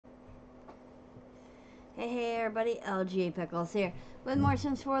Hey everybody, LG Pickles here with more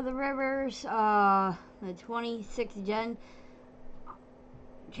Sims for the Rivers, the 26th Gen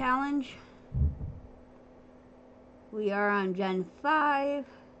challenge. We are on Gen 5.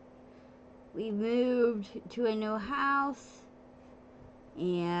 We moved to a new house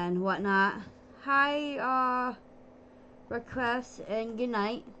and whatnot. Hi, requests and good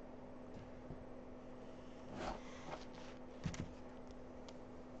night.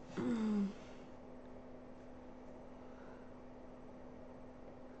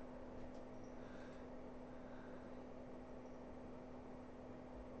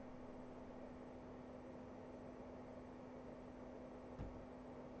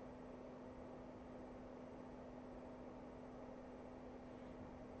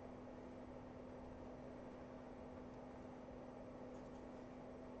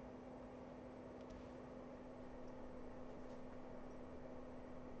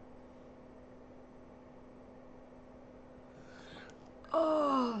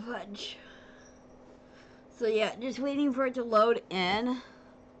 Oh, fudge. So yeah, just waiting for it to load in.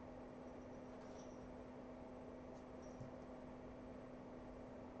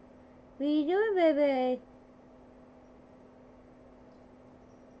 What are you doing, baby?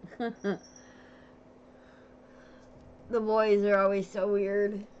 The boys are always so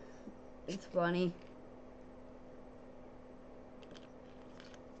weird. It's funny.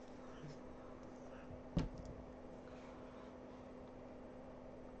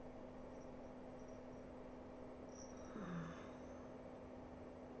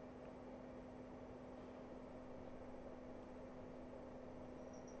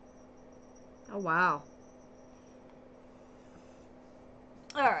 Oh, wow.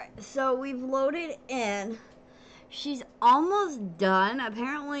 Alright, so we've loaded in. She's almost done.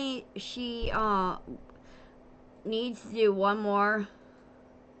 Apparently, she needs to do one more.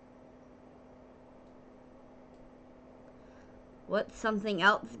 What's something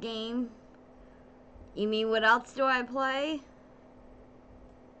else game? You mean what else do I play?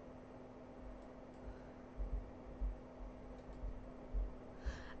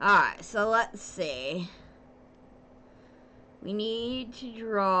 Alright, so let's see. We need to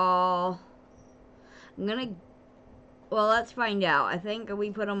draw. Well, let's find out. I think we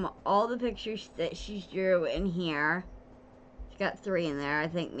put all the pictures that she drew in here. She's got 3 in there. I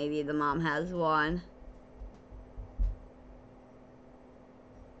think maybe the mom has 1.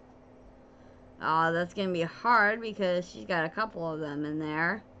 Oh, that's going to be hard because she's got a couple of them in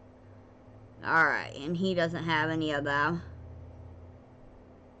there. Alright, and he doesn't have any of them.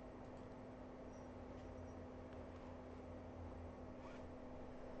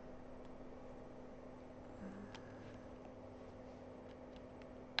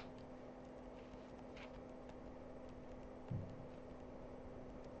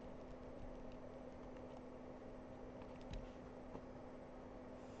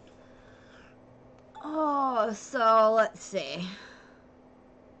 Oh, so let's see.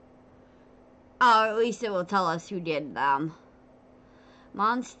 Oh, at least it will tell us who did them.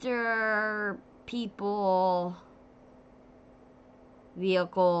 Monster, people,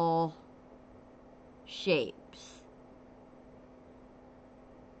 vehicle, shapes.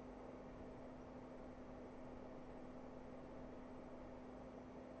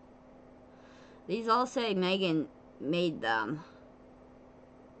 These all say Megan made them.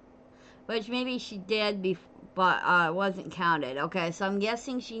 Which maybe she did, but wasn't counted. Okay, so I'm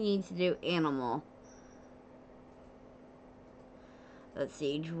guessing she needs to do animal. Let's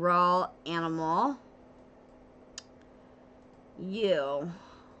see, draw animal. You.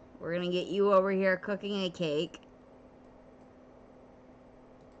 We're gonna get you over here cooking a cake.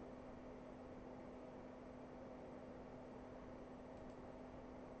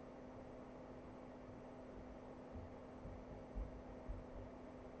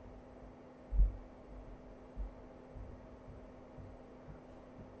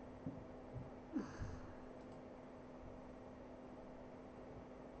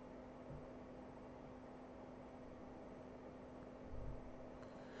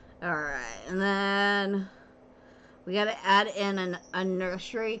 Alright, and then we gotta add in a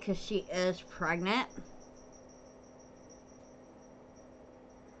nursery because she is pregnant.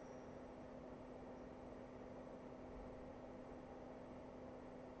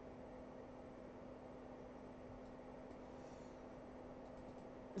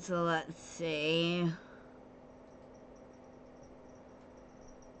 So let's see.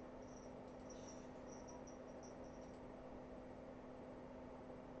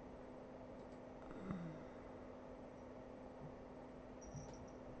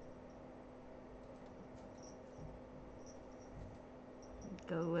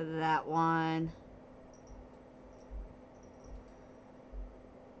 Go with that one.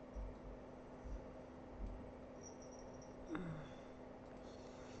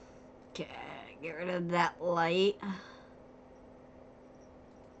 Get rid of that light.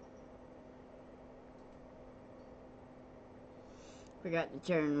 Forgot to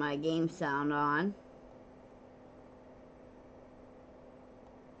turn my game sound on.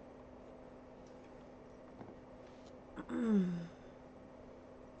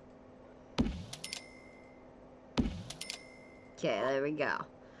 Okay, there we go.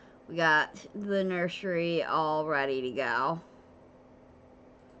 We got the nursery all ready to go.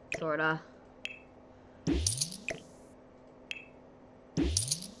 Sorta.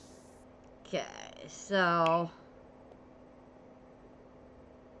 Okay, so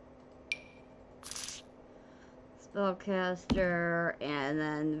spellcaster and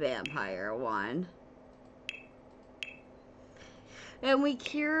then vampire one. And we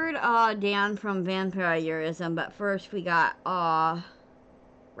cured Dan from vampirism, but first we got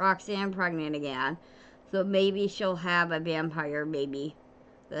Roxanne pregnant again. So maybe she'll have a vampire baby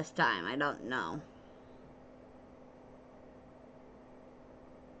this time. I don't know.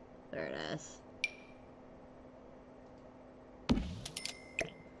 There it is.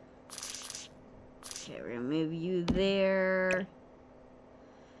 Okay, we're gonna move you there.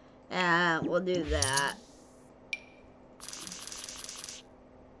 And we'll do that.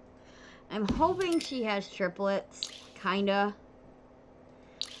 I'm hoping she has triplets, kinda.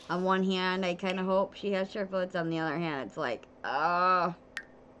 On one hand, I kinda hope she has triplets. On the other hand, it's like, So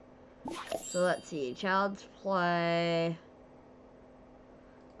let's see. Child's Play.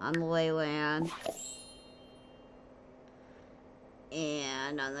 On the Leyland.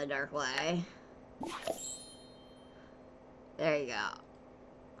 And on the Dark Lay. There you go.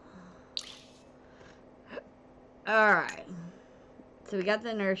 Alright. So we got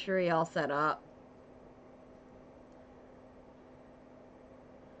the nursery all set up.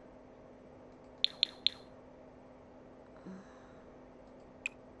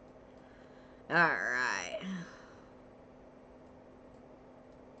 Alright.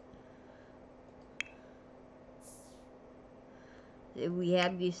 Do we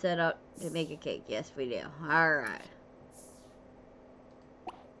have you set up to make a cake? Yes, we do. Alright.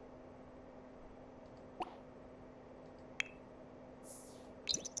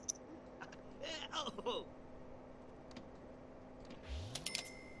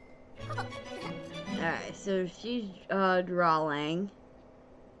 Alright, so she's drawing.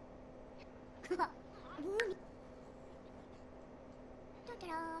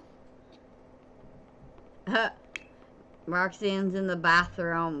 Roxanne's in the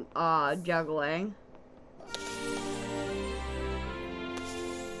bathroom juggling.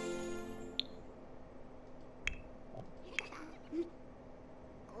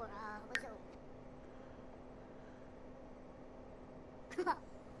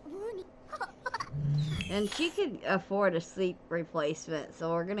 And she could afford a sleep replacement,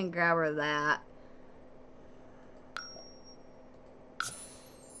 so we're gonna grab her that.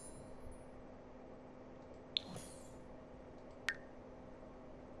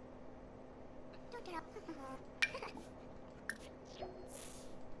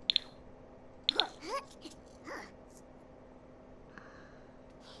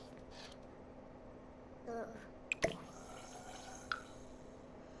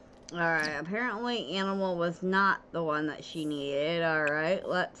 Alright, apparently Animal was not the one that she needed. Alright,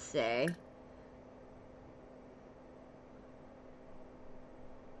 let's see.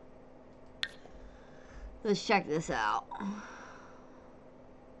 Let's check this out.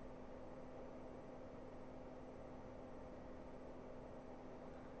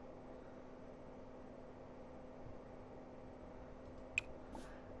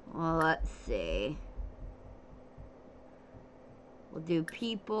 Well, let's see. We'll do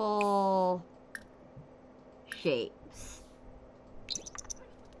people, shapes.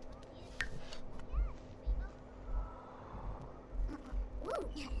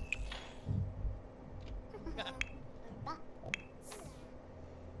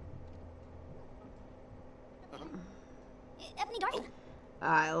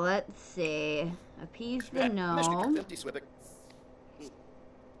 Alright, let's see. Appease the gnome.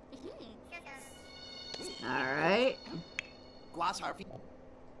 Alright.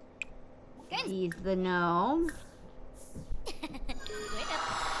 Appease the gnome.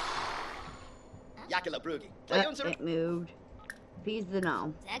 It moved. Appease the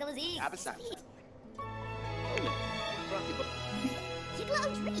gnome. And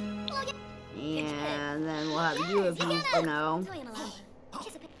then we'll have you appease the gnome.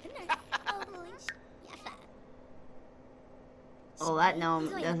 Oh, that gnome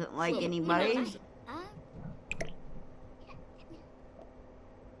doesn't like anybody.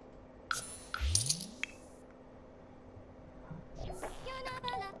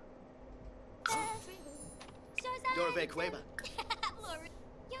 Queba.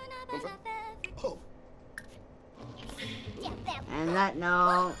 Oh. And that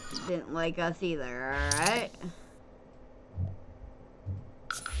no didn't like us either, alright?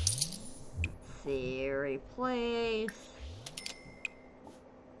 Let's see, replace.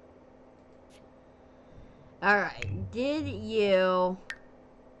 Alright, did you...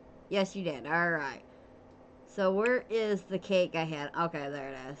 Yes, you did, alright. So where is the cake I had? Okay, there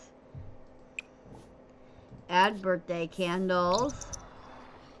it is. Add birthday candles.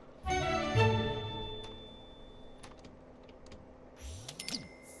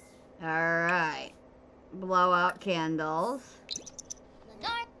 Alright. Blow out candles.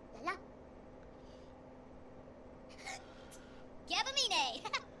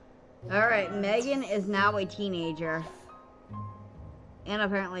 Alright, Megan is now a teenager. And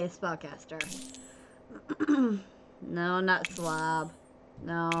apparently a spellcaster. No, not slob.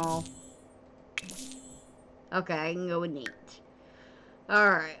 No. Okay, I can go with neat.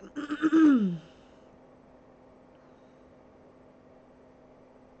 Alright.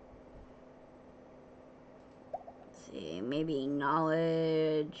 See, maybe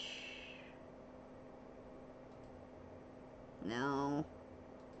knowledge. No.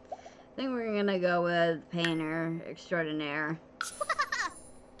 I think we're gonna go with painter extraordinaire.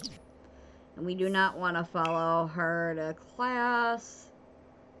 And we do not want to follow her to class.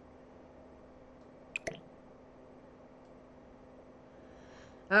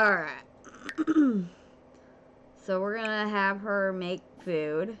 Alright. So we're gonna have her make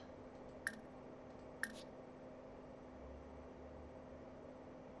food.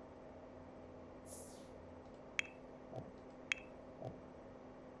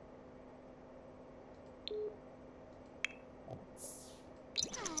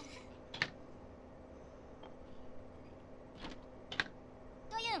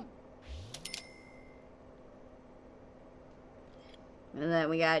 And then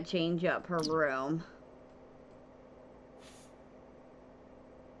we gotta change up her room.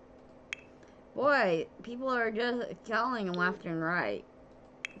 Boy, people are just calling left and right.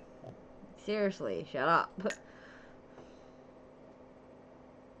 Seriously, shut up.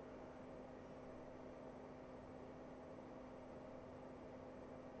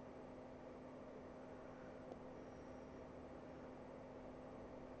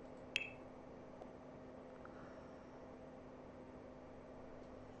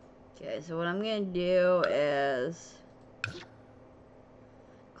 Okay, so what I'm gonna do is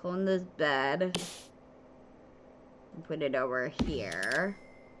clone this bed and put it over here.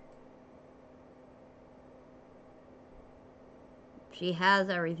 She has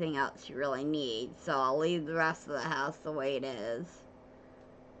everything else she really needs, so I'll leave the rest of the house the way it is.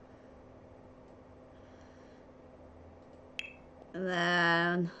 And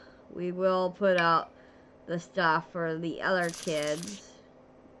then we will put out the stuff for the other kids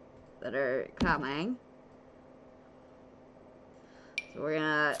that are coming. So we're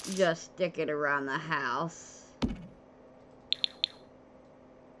gonna just stick it around the house.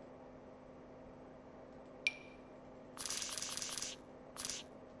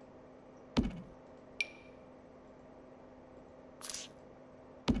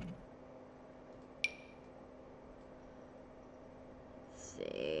 Let's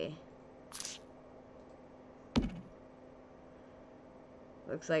see.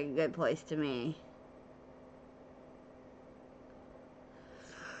 Looks like a good place to me.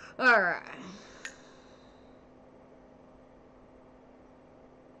 Alright.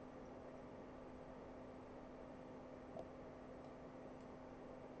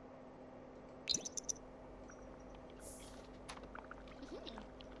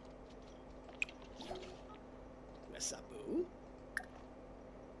 Sabu.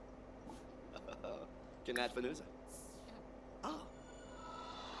 Canat Venusa. Ah.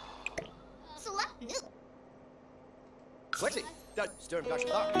 Wexy. Sturm gosh.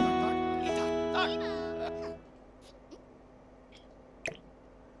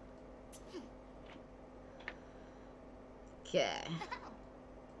 Okay.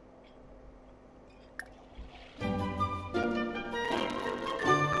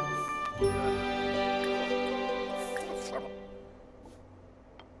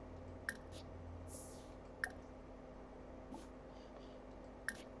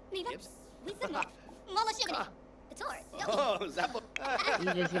 Oh, Zappo.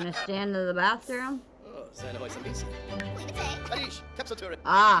 You just gonna stand in the bathroom? Oh,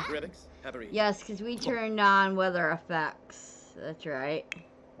 Ah. Yes. Yes, because we turned on weather effects. That's right.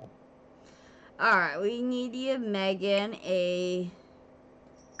 Alright, we need to give Megan a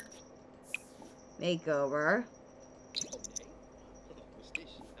makeover.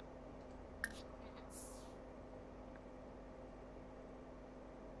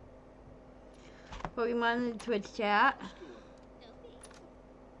 Pokemon in the Twitch chat.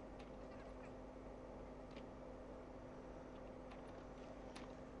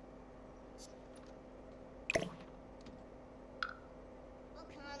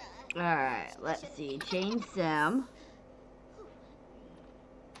 Alright, let's see. Change sim.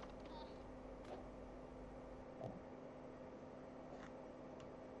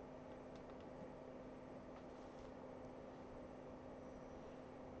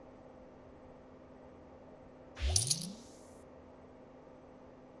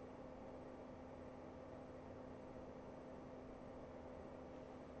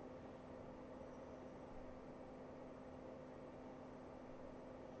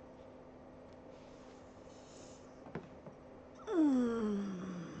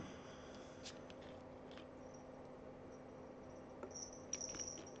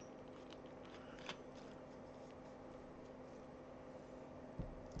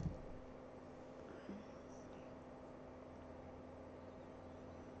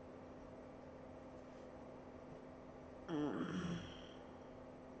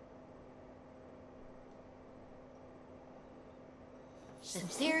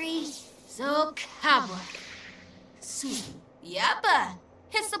 Theory, so cowboy. Yappa,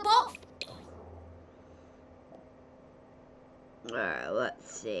 it's a ball. Alright,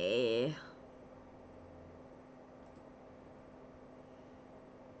 let's see.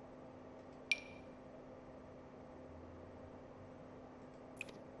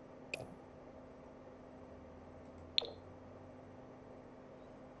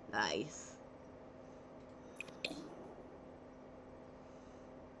 Nice.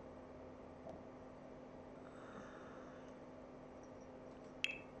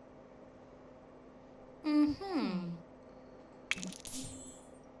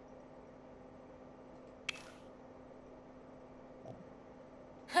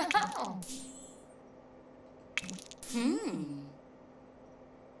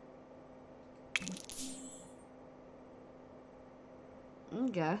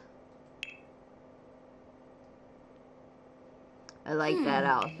 Okay. I like that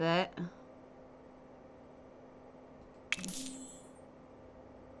outfit.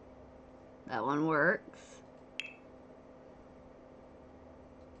 That one works.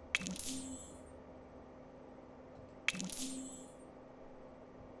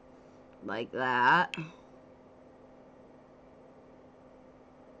 Like that.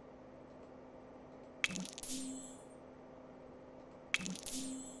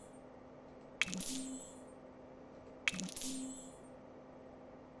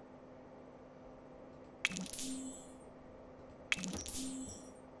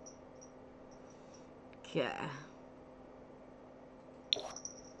 Okay.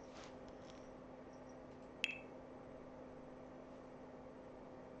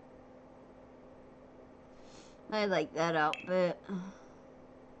 I like that outfit.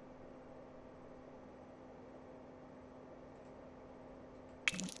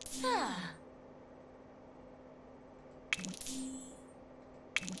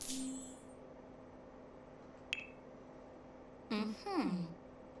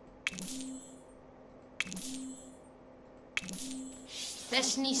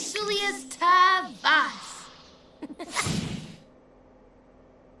 Veshni Sulias Tavas.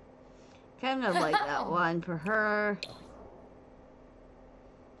 Kind of like that one for her.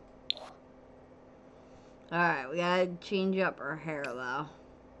 Alright, we gotta change up her hair though.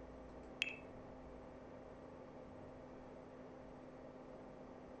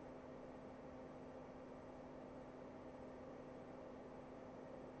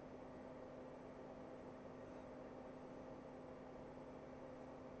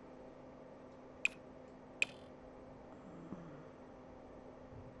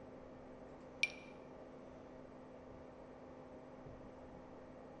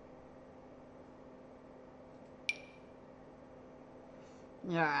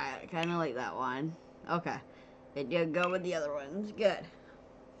 Alright, kind of like that one. Okay. It did go with the other ones. Good.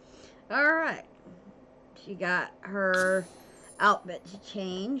 Alright. She got her outfit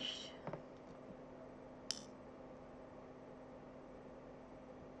changed.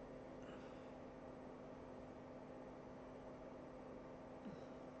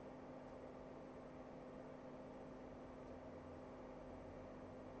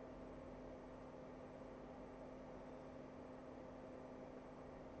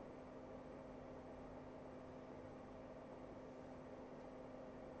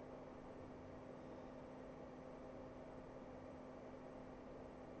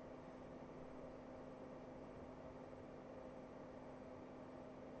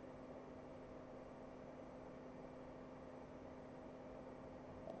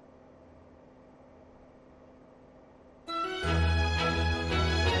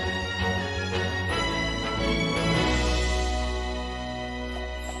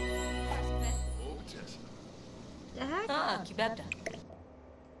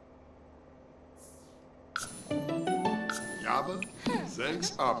 Papa.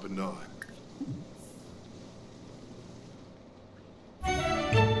 Thanks, Arpanon.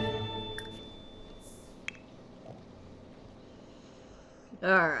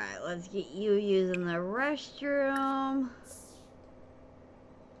 Alright, let's get you using the restroom.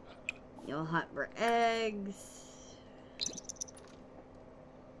 You'll hunt for eggs.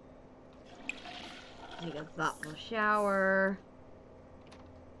 Take a thoughtful shower.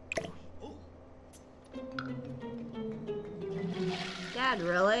 Dad,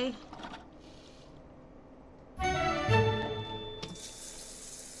 really?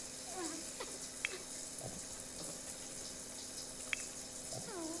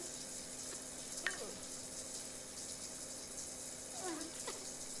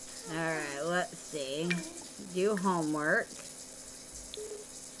 Alright, let's see. Do homework.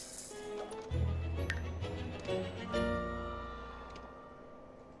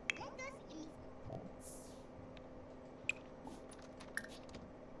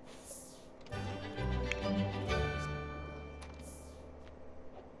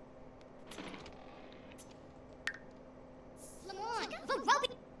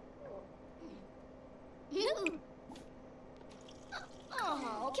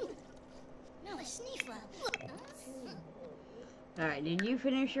 Alright, did you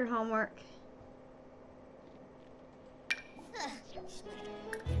finish your homework?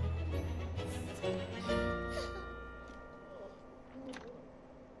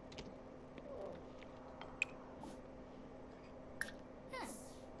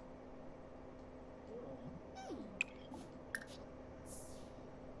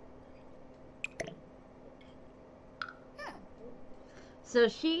 So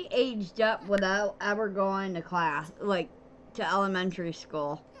she aged up without ever going to class, like to elementary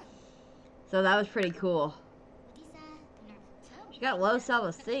school. So that was pretty cool. She got low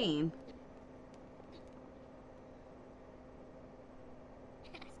self-esteem.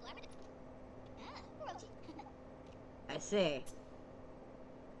 I see.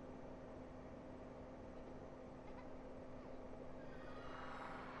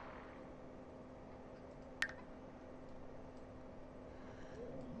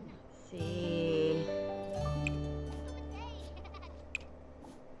 See.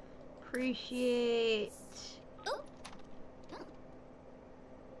 Appreciate.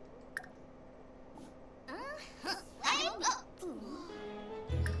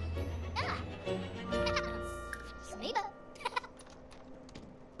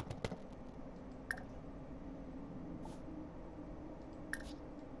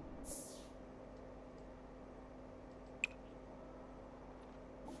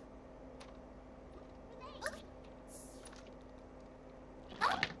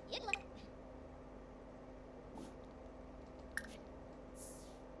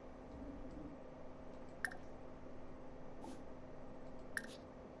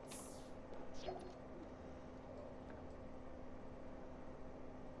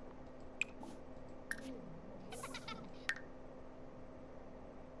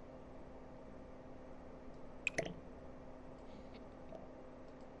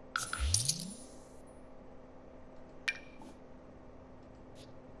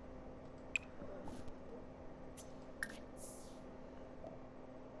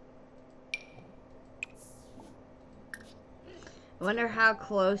 I wonder how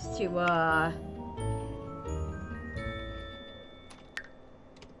close to,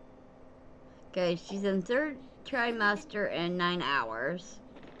 okay, she's in third trimester in 9 hours.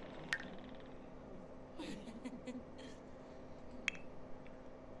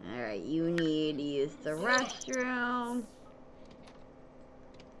 Alright, you need to use the restroom.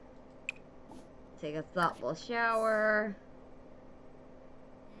 Take a thoughtful shower.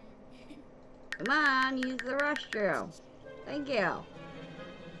 Come on, use the restroom. Thank you.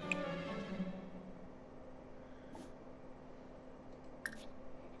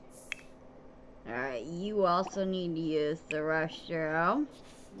 Alright, you also need to use the restroom.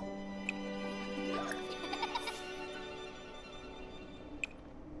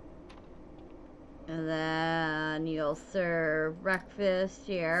 And then you'll serve breakfast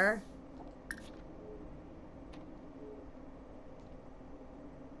here.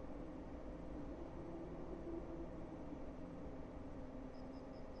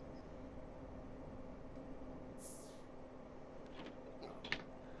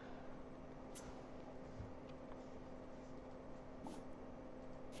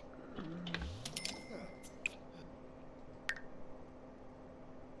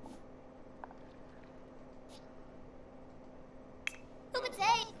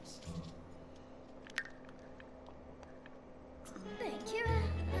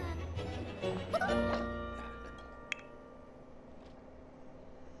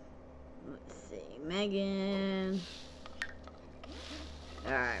 Megan.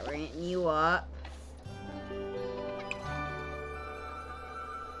 Alright, we're getting you up.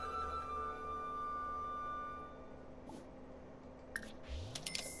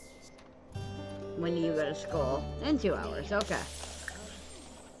 When do you go to school? In 2 hours, okay.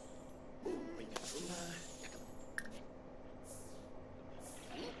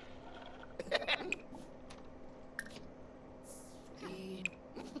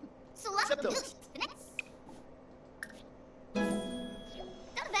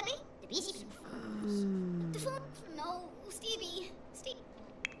 No, Stevie. Stevie.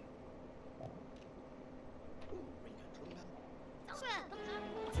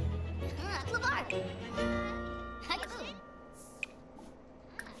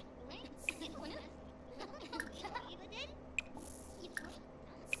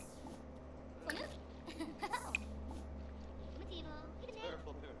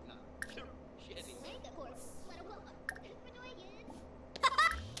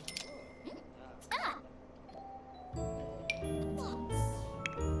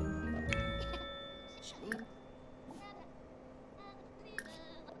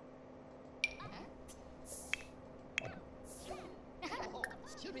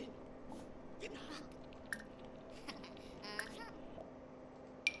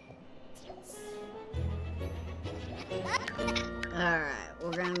 Alright,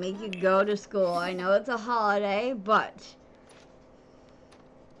 we're gonna make you go to school. I know it's a holiday, but...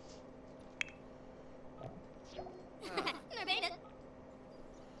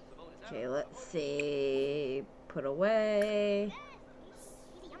 Okay, let's see. Put away.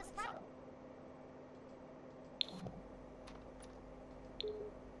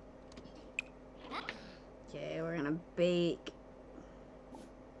 Okay, we're gonna bake.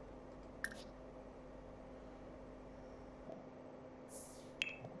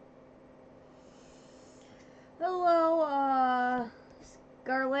 Hello,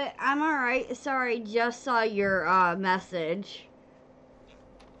 Scarlett. I'm alright. Sorry, just saw your message.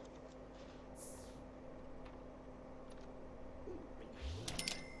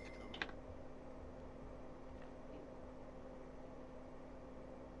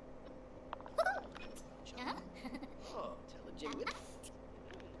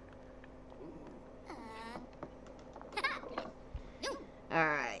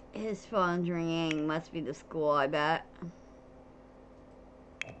 Alright, his phone's ringing. Must be the school, I bet.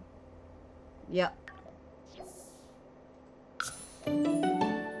 Yep.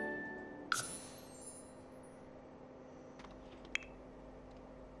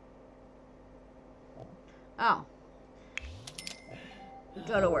 Oh.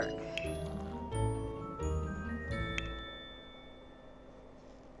 Go to work.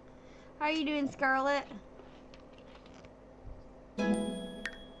 How are you doing, Scarlett?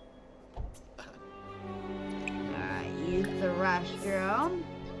 Alright, use the restroom.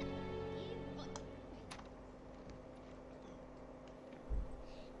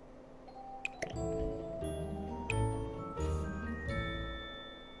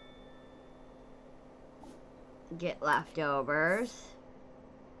 Get leftovers.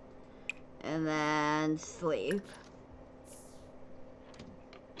 And then sleep.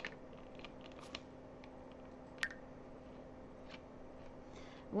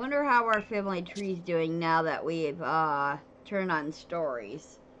 Wonder how our family tree's doing now that we've turned on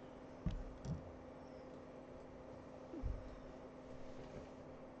stories.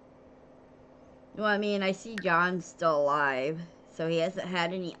 Well, I mean, I see John's still alive, so he hasn't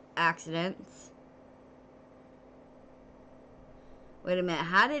had any accidents. Wait a minute,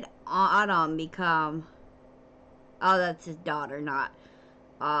 how did Autumn become... Oh, that's his daughter, not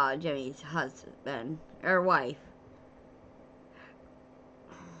Jimmy's husband, or wife.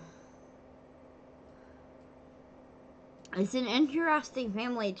 It's an interesting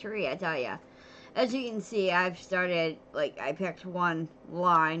family tree, I tell ya. As you can see, I've started, like, I picked one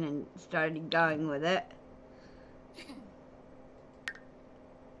line and started going with it.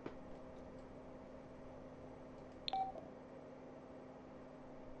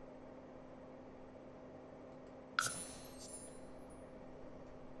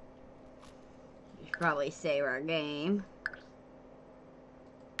 You should probably save our game.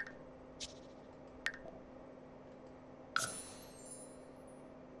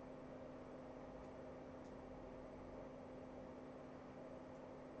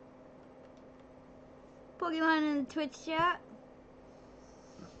 Pokemon in the Twitch chat.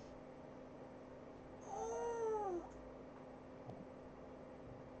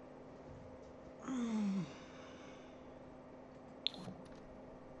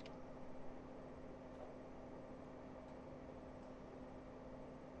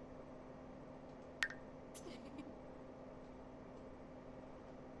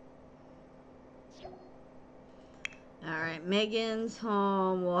 Alright, Megan's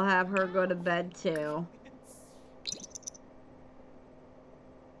home. We'll have her go to bed too.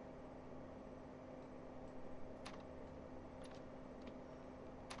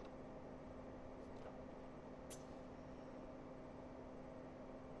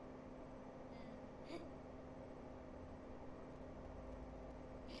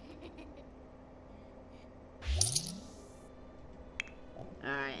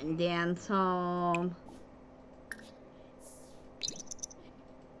 Alright, and Dan's home.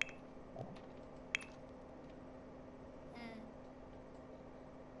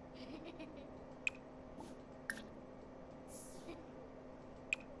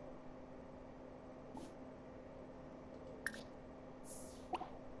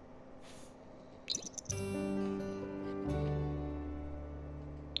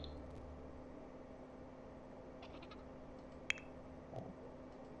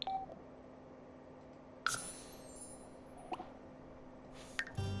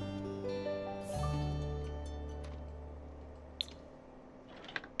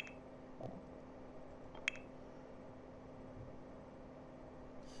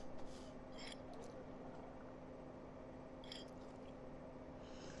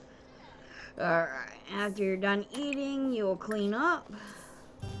 Alright, after you're done eating, you will clean up.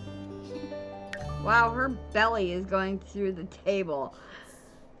 Wow, her belly is going through the table.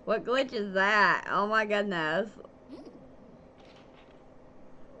 What glitch is that? Oh my goodness.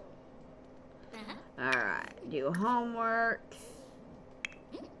 Alright, do homework.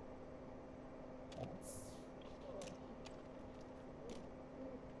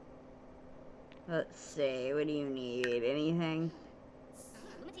 Let's see, what do you need? Anything?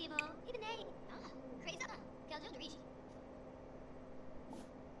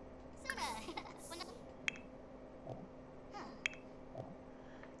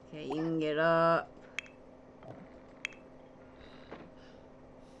 Okay, you can get up.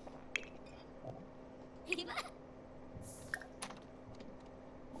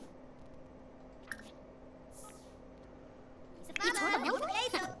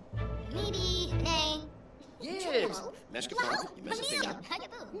 Yes. Mesh ka pa. You mess thing up.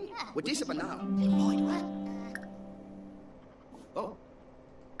 What day pa now? Oh.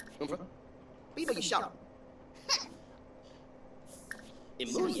 Umfra. Biba you shout.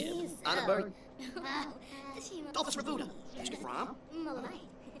 Imulia. Annabert. Dolphus Revuda. Mesh ka from.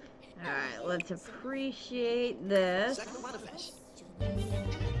 Alright, let's appreciate this. Second manifest.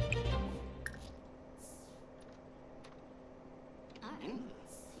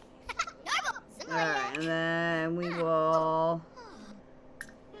 Alright, and then we will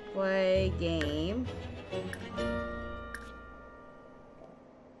play game.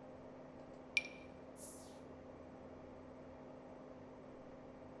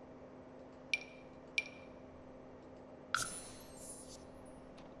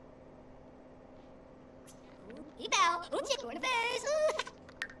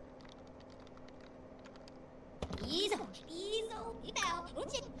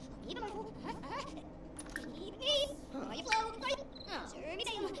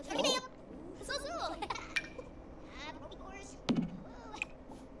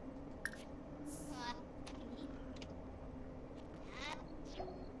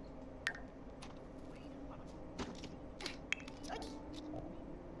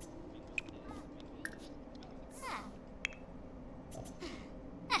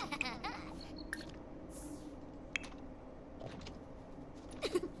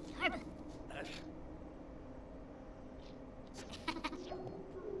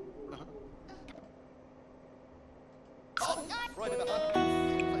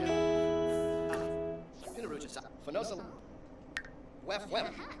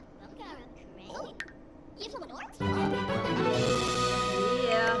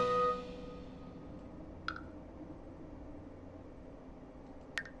 Yeah.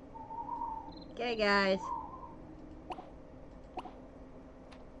 Okay, guys.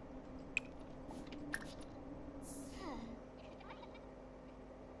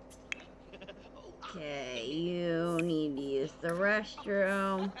 Okay, you need to use the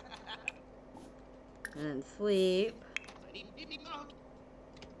restroom and sleep.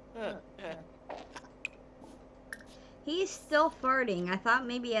 He's still farting. I thought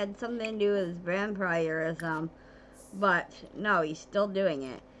maybe it had something to do with his vampirism, but no, he's still doing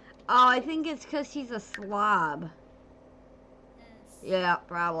it. Oh, I think it's because he's a slob. Yeah,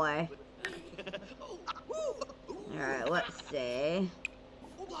 probably. Alright, let's see.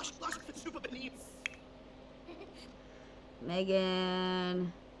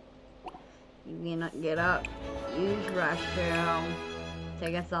 Megan, you can get up, use restroom,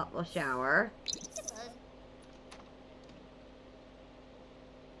 take a thoughtful shower.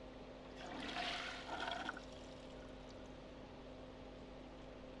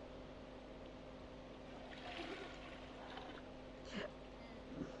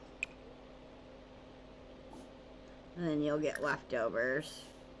 And then you'll get leftovers.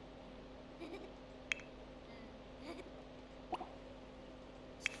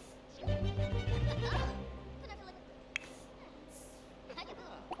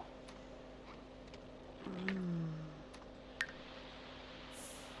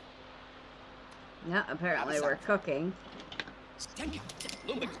 Yeah, apparently we're cooking.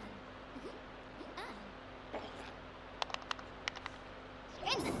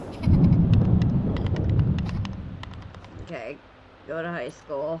 Okay, go to high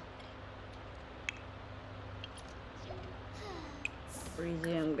school.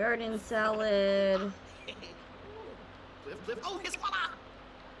 Resume garden salad. Oh, his mama!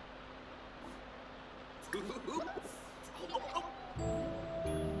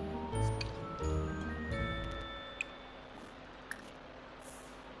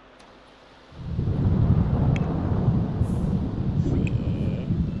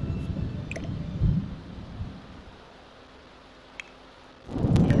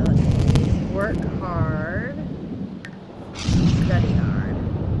 Work hard, study hard.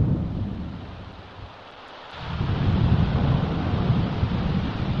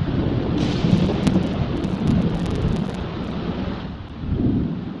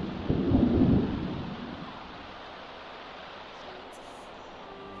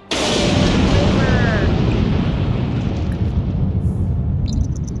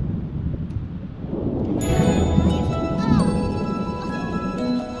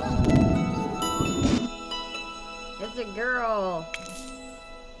 It's a girl.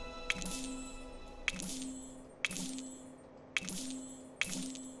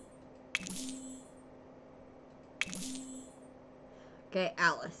 Okay,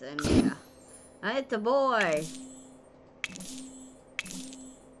 Allison, yeah. It's a boy.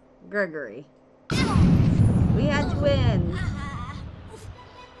 Gregory. We had twins.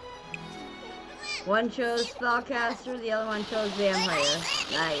 One chose spellcaster, the other one chose vampire.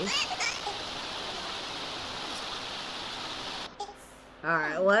 Nice.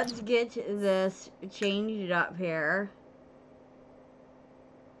 Alright, let's get this changed up here.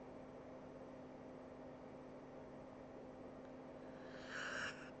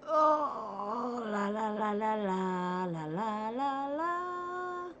 Oh, la la la la la la la la la.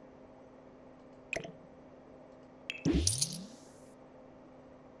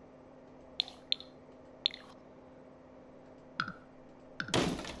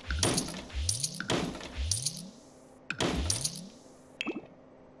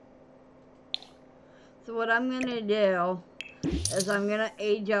 So what I'm gonna do is I'm gonna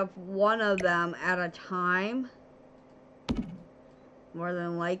age up one of them at a time. More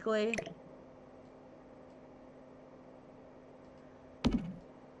than likely. Let's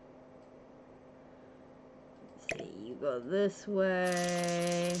see, you go this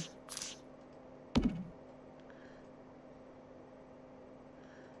way.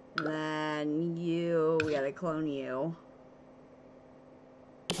 And then you, we gotta clone you.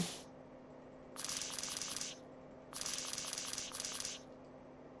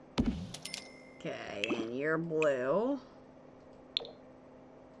 Okay, and you're blue.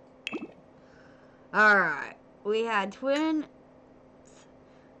 Alright, we had twins,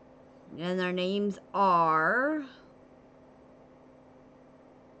 and their names are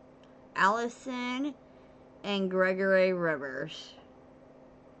Allison and Gregory Rivers.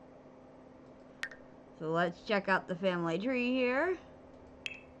 So let's check out the family tree here.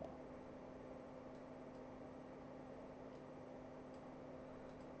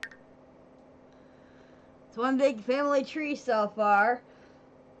 It's one big family tree so far.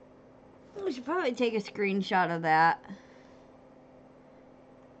 We should probably take a screenshot of that.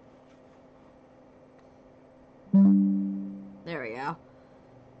 There we go.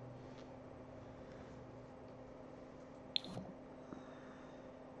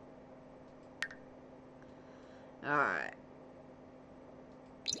 Alright.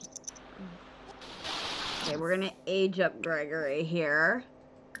 Okay, we're gonna age up Gregory here.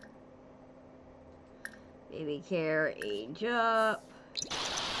 Baby care, age up.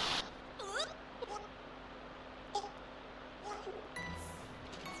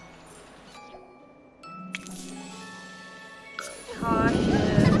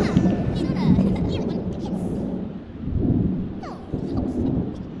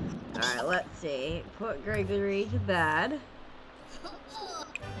 Alright, let's see. Put Gregory to bed.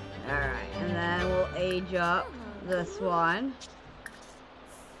 Alright, and then we'll age up this one.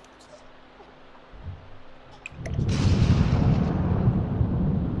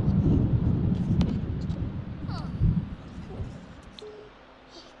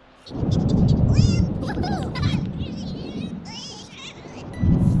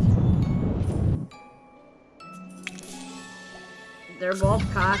 they're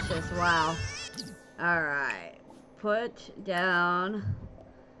both cautious. Wow. Alright. Put down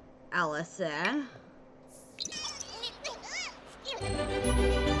Allison.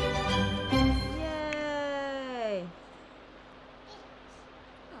 Yay!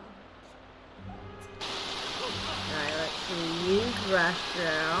 Alright, let's see. Use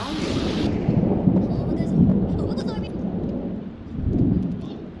restroom.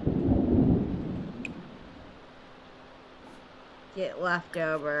 Get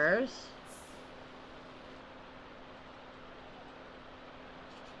leftovers.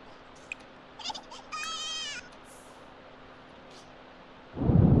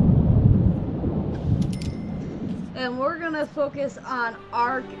 And we're gonna focus on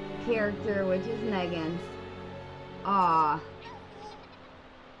our character, which is Megan. The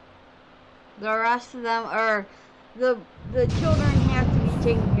rest of them are the children have to be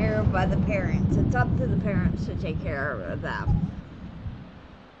taken care of by the parents. It's up to the parents to take care of them.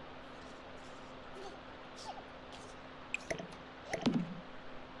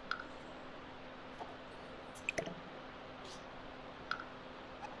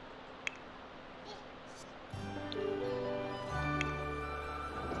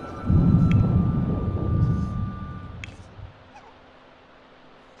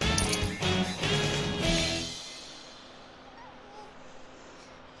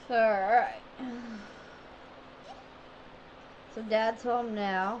 Alright. So Dad's home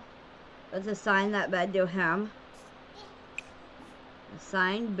now. Let's assign that bed to him.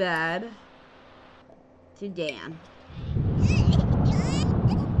 Assign bed to Dan.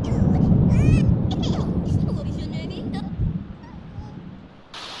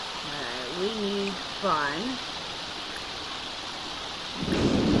 Alright, we need fun.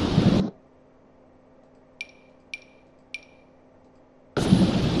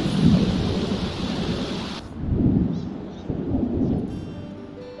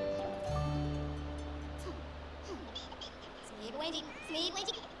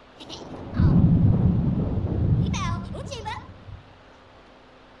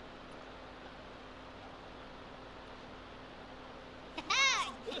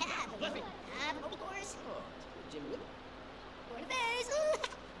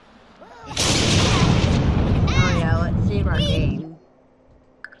 Oh yeah, let's save our game.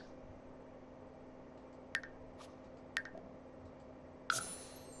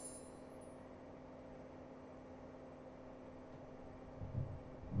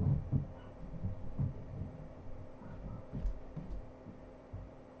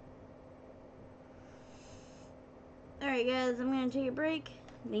 Alright guys, I'm going to take a break.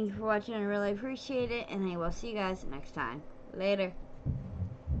 Thank you for watching, I really appreciate it, and I will see you guys next time. Later.